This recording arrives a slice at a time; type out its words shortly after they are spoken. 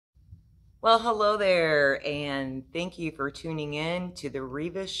Well, hello there, and thank you for tuning in to the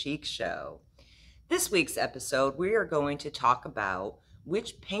Riva Chic Show. This week's episode, we are going to talk about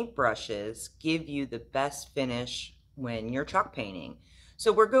which paintbrushes give you the best finish when you're chalk painting.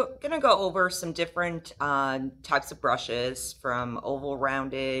 So we're going to go over some different types of brushes, from oval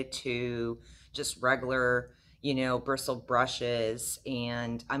rounded to just regular, bristled brushes.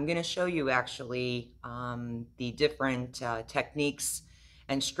 And I'm going to show you actually the different techniques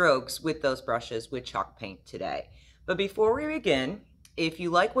and strokes with those brushes with chalk paint today. But before we begin, if you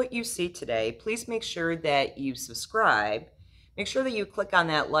like what you see today, please make sure that you subscribe. Make sure that you click on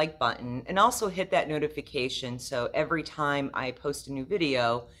that like button and also hit that notification so every time I post a new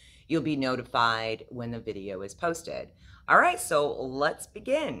video, you'll be notified when the video is posted. All right, so let's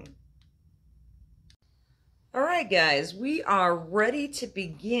begin. All right, guys, we are ready to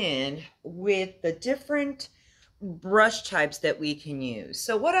begin with the different brush types that we can use.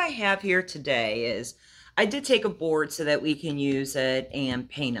 So what I have here today is I did take a board so that we can use it and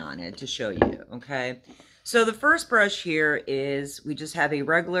paint on it to show you, okay? So the first brush here is, we just have a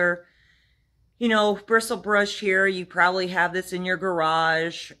regular, bristle brush here. You probably have this in your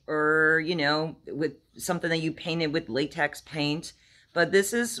garage or, with something that you painted with latex paint. But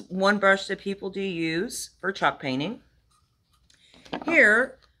this is one brush that people do use for chalk painting.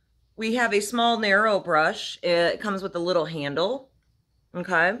 Here, we have a small narrow brush. It comes with a little handle,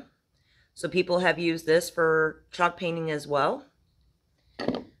 okay? So people have used this for chalk painting as well.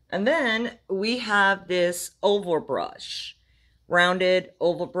 And then we have this oval brush, rounded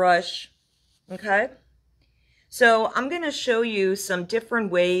oval brush, okay? So I'm going to show you some different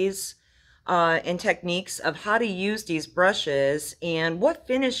ways and techniques of how to use these brushes and what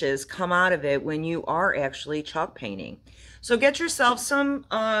finishes come out of it when you are actually chalk painting. So get yourself some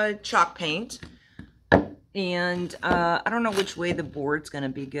chalk paint, and I don't know which way the board's going to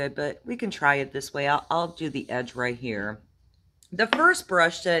be good, but we can try it this way. I'll do the edge right here. The first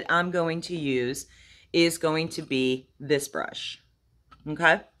brush that I'm going to use is going to be this brush,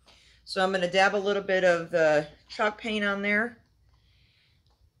 okay? So I'm going to dab a little bit of the chalk paint on there,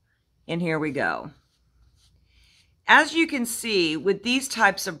 and here we go. As you can see, with these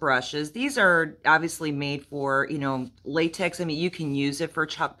types of brushes, these are obviously made for, latex. I mean, you can use it for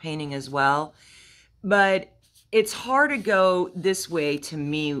chalk painting as well. But it's hard to go this way to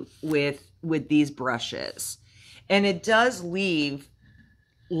me with these brushes. And it does leave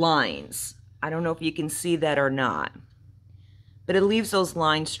lines. I don't know if you can see that or not. But it leaves those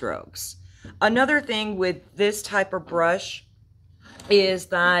line strokes. Another thing with this type of brush is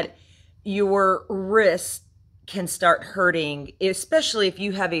that your wrist can start hurting, especially if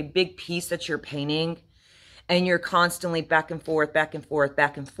you have a big piece that you're painting and you're constantly back and forth, back and forth,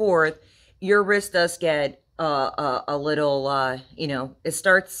 back and forth. Your wrist does get a little, it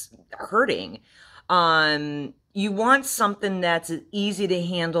starts hurting. You want something that's easy to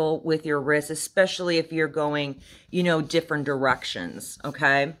handle with your wrist, especially if you're going, different directions,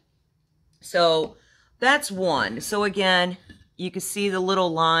 okay? So that's one. So again, you can see the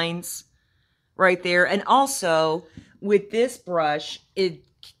little lines right there. And also with this brush, it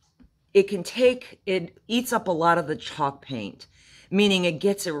eats up a lot of the chalk paint, meaning it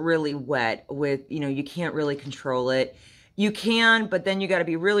gets it really wet with, you can't really control it. You can, but then you got to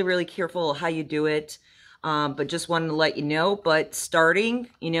be really, really careful how you do it. But just wanted to let you know, but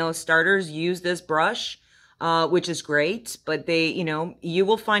starters use this brush, which is great, but you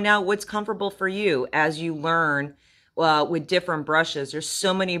will find out what's comfortable for you as you learn with different brushes. There's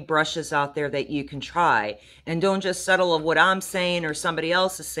so many brushes out there that you can try, and don't just settle on what I'm saying or somebody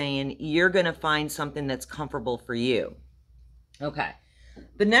else is saying. You're going to find something that's comfortable for you. Okay.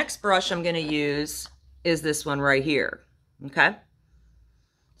 The next brush I'm going to use is this one right here. Okay.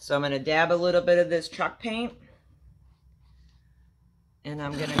 So I'm going to dab a little bit of this chalk paint, and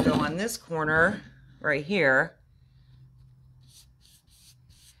I'm going to go on this corner right here.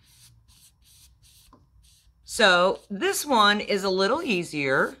 So this one is a little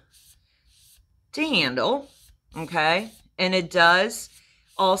easier to handle, okay? And it does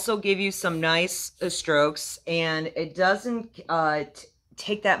also give you some nice strokes, and it doesn't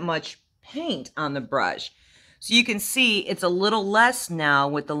take that much paint on the brush. So you can see it's a little less now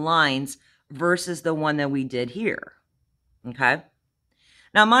with the lines versus the one that we did here, okay?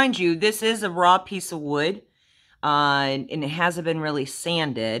 Now, mind you, this is a raw piece of wood, and it hasn't been really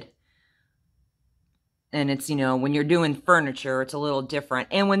sanded. And it's, when you're doing furniture, it's a little different.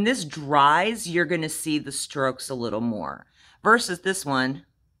 And when this dries, you're going to see the strokes a little more. Versus this one,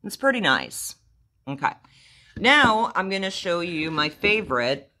 it's pretty nice. Okay. Now, I'm going to show you my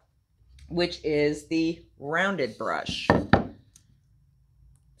favorite, which is the rounded brush.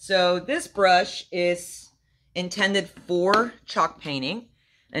 So this brush is intended for chalk painting,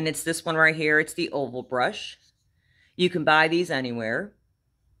 and it's this one right here. It's the oval brush. You can buy these anywhere.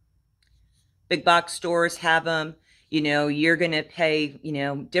 Big box stores have them. You know, you're going to pay, you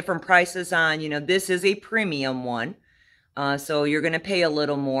know, different prices on, you know, this is a premium one. So you're going to pay a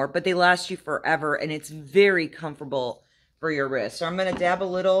little more, but they last you forever, and it's very comfortable for your wrist. So I'm going to dab a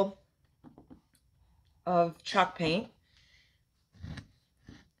little of chalk paint.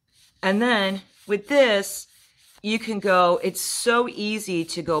 And then with this, you can go, it's so easy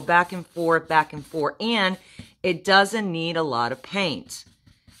to go back and forth, and it doesn't need a lot of paint.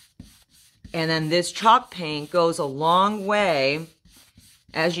 And then this chalk paint goes a long way,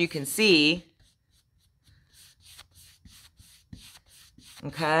 as you can see.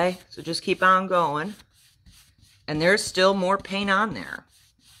 Okay, so just keep on going. And there's still more paint on there.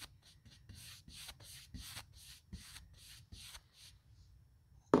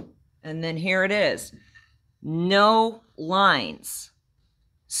 And then here it is. No lines.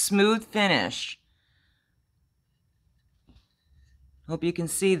 Smooth finish. Hope you can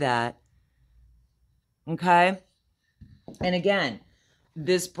see that. Okay? And again,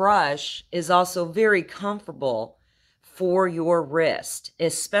 this brush is also very comfortable for your wrist,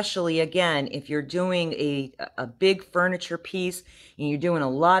 especially again, if you're doing a big furniture piece and you're doing a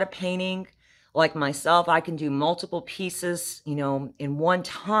lot of painting. Like myself, I can do multiple pieces, you know, in one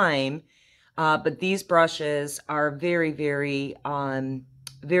time. But these brushes are very, very,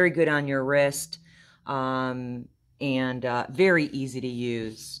 very good on your wrist, and very easy to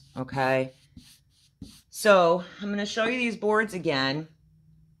use. Okay. So I'm going to show you these boards again.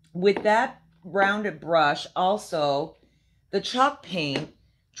 With that rounded brush, also, the chalk paint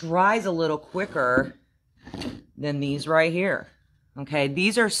dries a little quicker than these right here. Okay,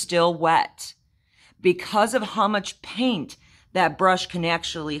 these are still wet. Because of how much paint that brush can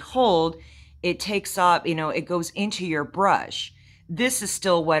actually hold, it takes up, you know, it goes into your brush. This is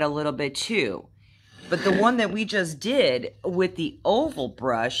still wet a little bit too. But the one that we just did with the oval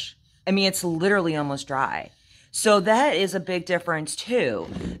brush, I mean, it's literally almost dry. So that is a big difference too.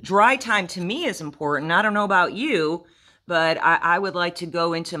 Dry time to me is important. I don't know about you, but I would like to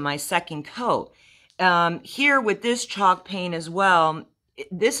go into my second coat. Here with this chalk paint as well,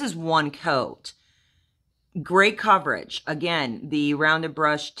 this is one coat. Great coverage. Again, the rounded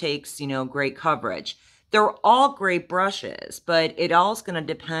brush takes, you know, great coverage. They're all great brushes, but it all is going to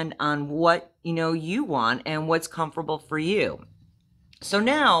depend on what, you know, you want and what's comfortable for you. So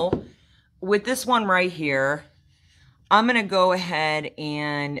now, with this one right here, I'm going to go ahead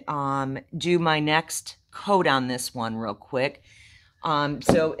and do my next coat on this one real quick.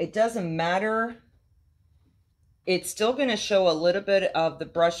 So it doesn't matter. It's still going to show a little bit of the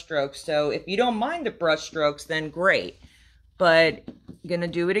brush strokes. So if you don't mind the brush strokes, then great. But I'm going to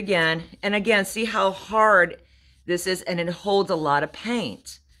do it again. And again, see how hard this is, and it holds a lot of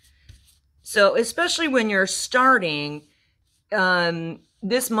paint. So especially when you're starting,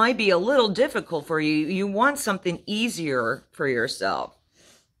 this might be a little difficult for you. You want something easier for yourself.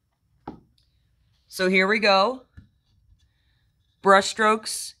 So here we go. Brush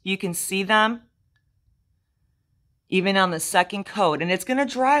strokes, you can see them even on the second coat, and it's going to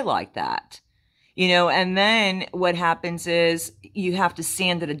dry like that, you know. And then what happens is you have to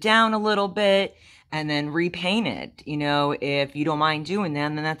sand it down a little bit and then repaint it, you know. If you don't mind doing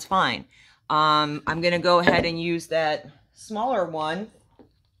that, then that's fine. I'm going to go ahead and use that smaller one.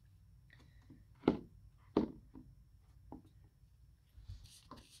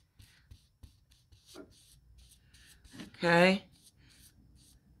 Okay.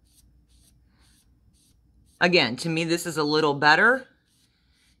 Again, to me, this is a little better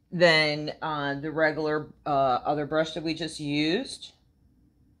than the regular other brush that we just used.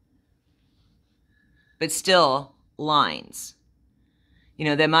 But still, lines. You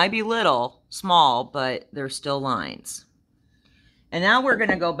know, they might be little, small, but they're still lines. And now we're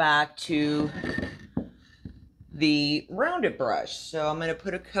going to go back to the rounded brush. So I'm going to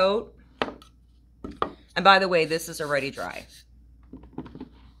put a coat. And by the way, this is already dry.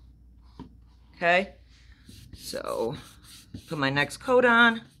 Okay. So put my next coat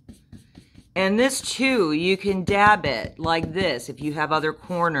on. And this too, you can dab it like this if you have other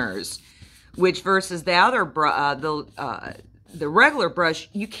corners, which versus the other the regular brush,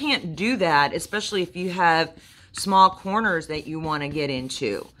 you can't do that, especially if you have small corners that you want to get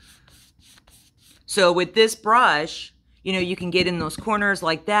into. So with this brush, you know, you can get in those corners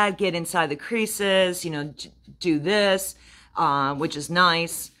like that, get inside the creases, you know, do this, which is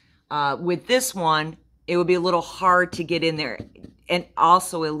nice. With this one, it would be a little hard to get in there. And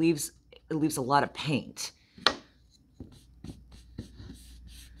also it leaves a lot of paint.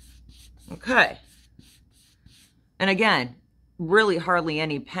 Okay. And again, really hardly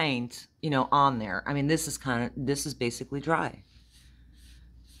any paint, on there. I mean, this is basically dry.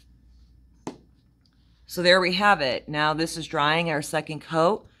 So there we have it. Now this is drying our second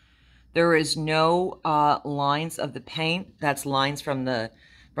coat. There is no lines of the paint. That's lines from the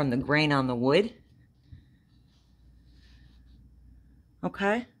grain on the wood.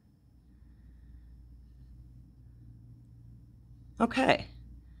 Okay. Okay.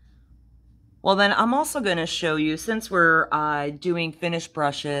 Well, then I'm also going to show you, since we're doing finished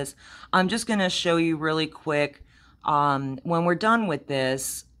brushes, I'm just going to show you really quick, when we're done with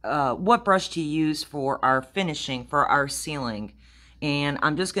this, what brush to use for our finishing, for our sealing. And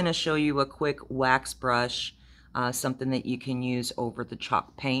I'm just going to show you a quick wax brush, something that you can use over the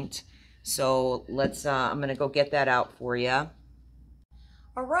chalk paint. So let's, I'm going to go get that out for you.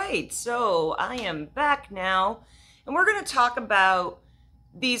 All right, so I am back now, and we're going to talk about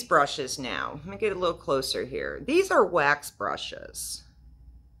these brushes now. Let me get a little closer here. These are wax brushes,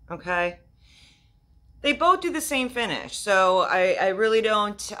 okay? They both do the same finish, so I really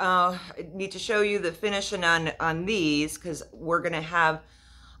don't need to show you the finishing on these, because we're going to have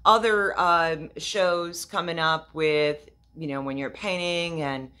other shows coming up with, when you're painting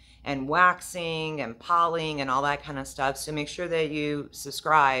and waxing and polying and all that kind of stuff. So make sure that you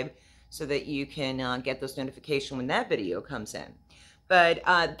subscribe so that you can get those notifications when that video comes in.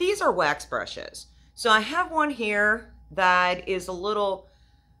 But these are wax brushes. So I have one here that is a little,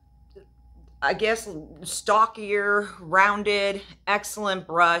 I guess, stockier, rounded, excellent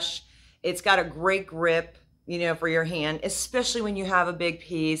brush. It's got a great grip, for your hand, especially when you have a big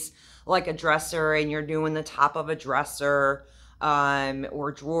piece like a dresser and you're doing the top of a dresser,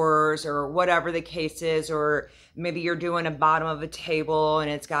 or drawers, or whatever the case is, or maybe you're doing a bottom of a table and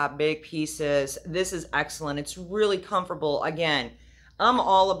it's got big pieces. This is excellent. It's really comfortable. Again, I'm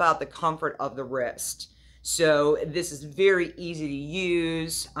all about the comfort of the wrist. So this is very easy to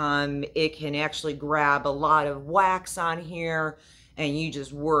use. It can actually grab a lot of wax on here and you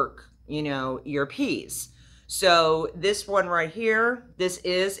just work, your piece. So this one right here, this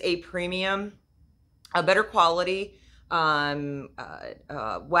is a premium, a better quality wax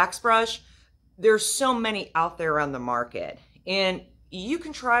brush. There's so many out there on the market and you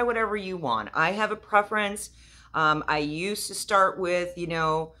can try whatever you want. I have a preference. I used to start with,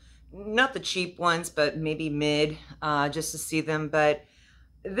 not the cheap ones, but maybe mid, just to see them. But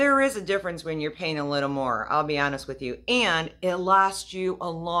there is a difference when you're paying a little more, I'll be honest with you. And it lasts you a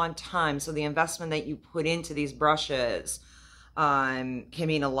long time. So the investment that you put into these brushes can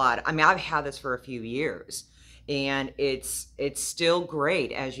mean a lot. I mean, I've had this for a few years and it's still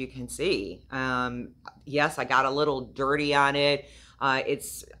great, as you can see. Yes, I got a little dirty on it.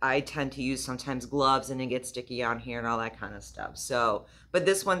 I tend to use sometimes gloves and it gets sticky on here and all that kind of stuff. So, but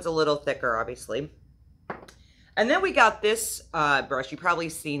this one's a little thicker, obviously. And then we got this brush. You've probably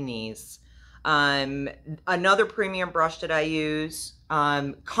seen these. Another premium brush that I use.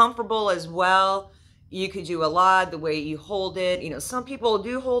 Comfortable as well. You could do a lot the way you hold it. Some people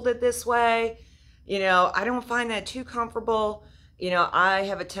do hold it this way. I don't find that too comfortable. I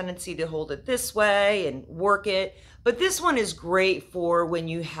have a tendency to hold it this way and work it. But this one is great for when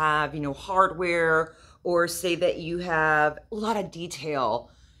you have, hardware, or say that you have a lot of detail,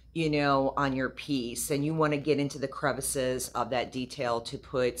 on your piece and you want to get into the crevices of that detail to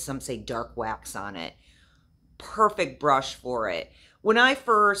put some, say, dark wax on it. Perfect brush for it. When I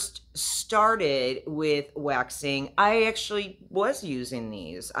first started with waxing, I actually was using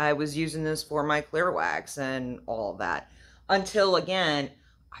these. I was using this for my clear wax and all of that. Until, again,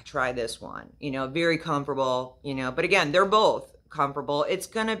 I tried this one, very comfortable, but again, they're both comfortable. It's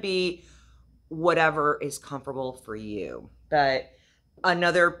going to be whatever is comfortable for you. But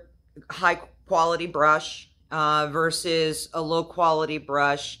another high quality brush versus a low quality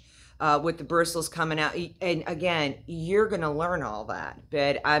brush with the bristles coming out. And again, you're going to learn all that.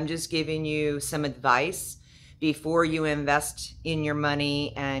 But I'm just giving you some advice before you invest in your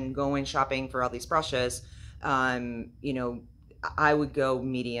money and go in shopping for all these brushes. I would go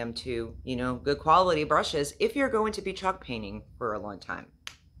medium to, good quality brushes if you're going to be chalk painting for a long time.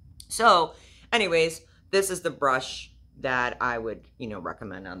 So anyways, this is the brush that I would,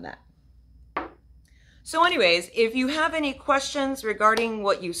 recommend on that. So anyways, if you have any questions regarding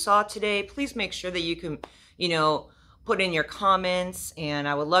what you saw today, please make sure that you can, put in your comments, and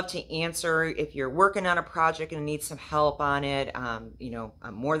I would love to answer. If you're working on a project and need some help on it, I'm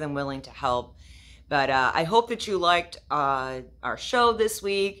more than willing to help. But I hope that you liked our show this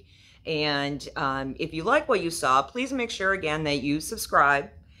week. And if you like what you saw, please make sure, again, that you subscribe.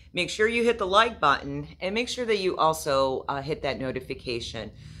 Make sure you hit the like button. And make sure that you also hit that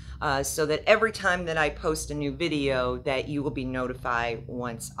notification. so that every time that I post a new video that you will be notified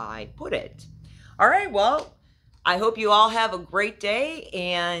once I put it. All right, well, I hope you all have a great day.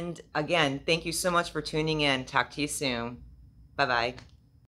 And again, thank you so much for tuning in. Talk to you soon. Bye-bye.